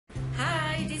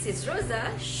this is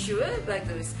Roza, sure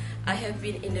Bagus. I have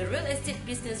been in the real estate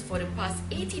business for the past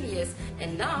 18 years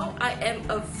and now I am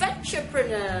a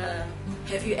venturepreneur.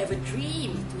 Have you ever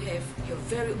dreamed to have your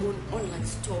very own online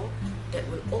store that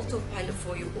will autopilot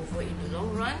for you over in the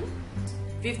long run?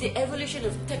 With the evolution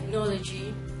of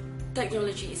technology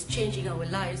is changing our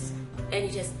lives and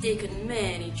it has taken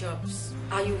many jobs.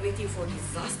 Are you waiting for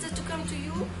disaster to come to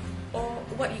you? Or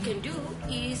what you can do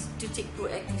is to take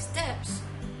proactive steps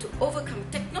to overcome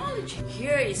technology.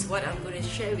 Here is what I'm going to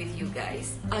share with you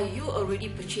guys. Are you already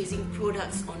purchasing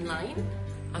products online?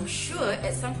 I'm sure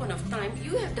at some point of time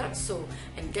you have done so,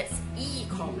 and that's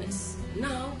e-commerce.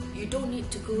 Now you don't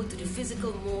need to go to the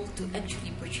physical mall to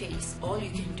actually purchase. All you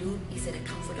can do is at the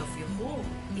comfort of your home.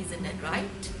 Isn't that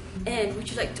right? And would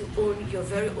you like to own your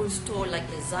very own store like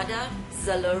Lazada,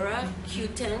 Zalora,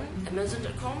 Q10,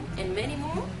 Amazon.com and many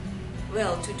more?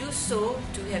 Well, to do so,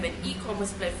 to have an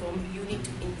e-commerce platform, you need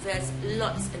to invest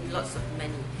lots and lots of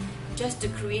money. Just to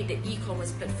create the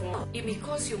e-commerce platform, it may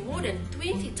cost you more than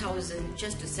 20,000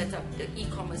 just to set up the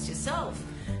e-commerce yourself,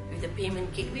 with the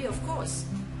payment gateway of course.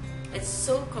 It's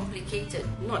so complicated,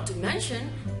 not to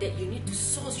mention that you need to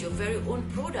source your very own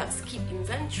products, keep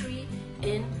inventory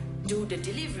and do the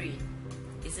delivery.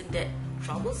 Isn't that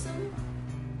troublesome?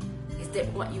 Is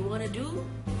that what you want to do?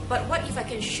 But what if I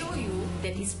can show you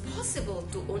that it's possible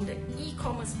to own the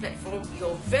e-commerce platform,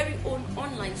 your very own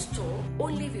online store,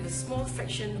 only with a small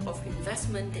fraction of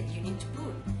investment that you need to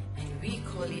put? And we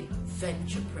call it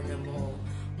Venturepreneur Mall,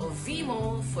 or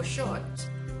Vmall for short.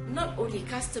 Not only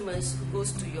customers who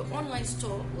goes to your online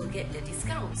store will get the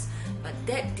discounts, but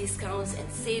that discounts and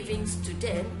savings to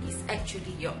them is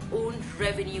actually your own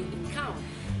revenue income.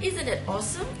 Isn't that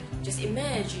awesome? Just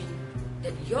imagine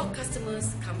that your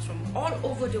customers comes from all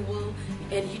over the world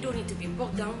and you don't need to be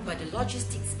bogged down by the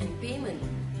logistics and payment.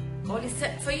 All is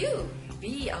set for you.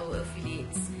 Be our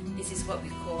affiliates. This is what we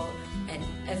call an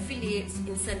affiliates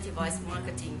incentivized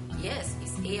marketing. Yes,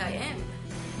 it's AIM.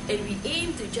 And we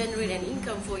aim to generate an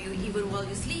income for you even while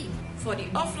you sleep. For the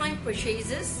offline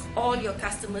purchases, all your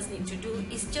customers need to do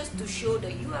is just to show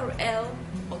the URL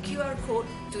or QR code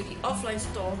to the offline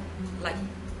store like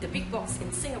the big box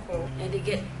in Singapore, and they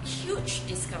get huge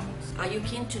discounts. Are you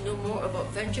keen to know more about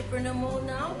Venturepreneur Mall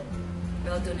now?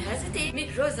 Well, don't hesitate.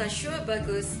 Meet Roza, sure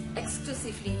Bagus,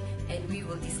 exclusively, and we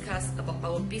will discuss about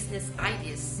our business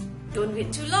ideas. Don't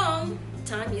wait too long.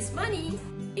 Time is money.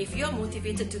 If you're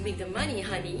motivated to make the money,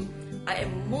 honey, I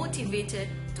am motivated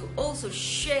to also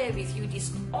share with you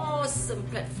this awesome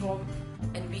platform,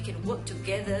 and we can work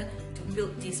together to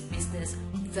build this business,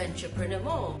 Venturepreneur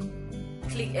Mall.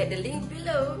 Click at the link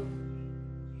below.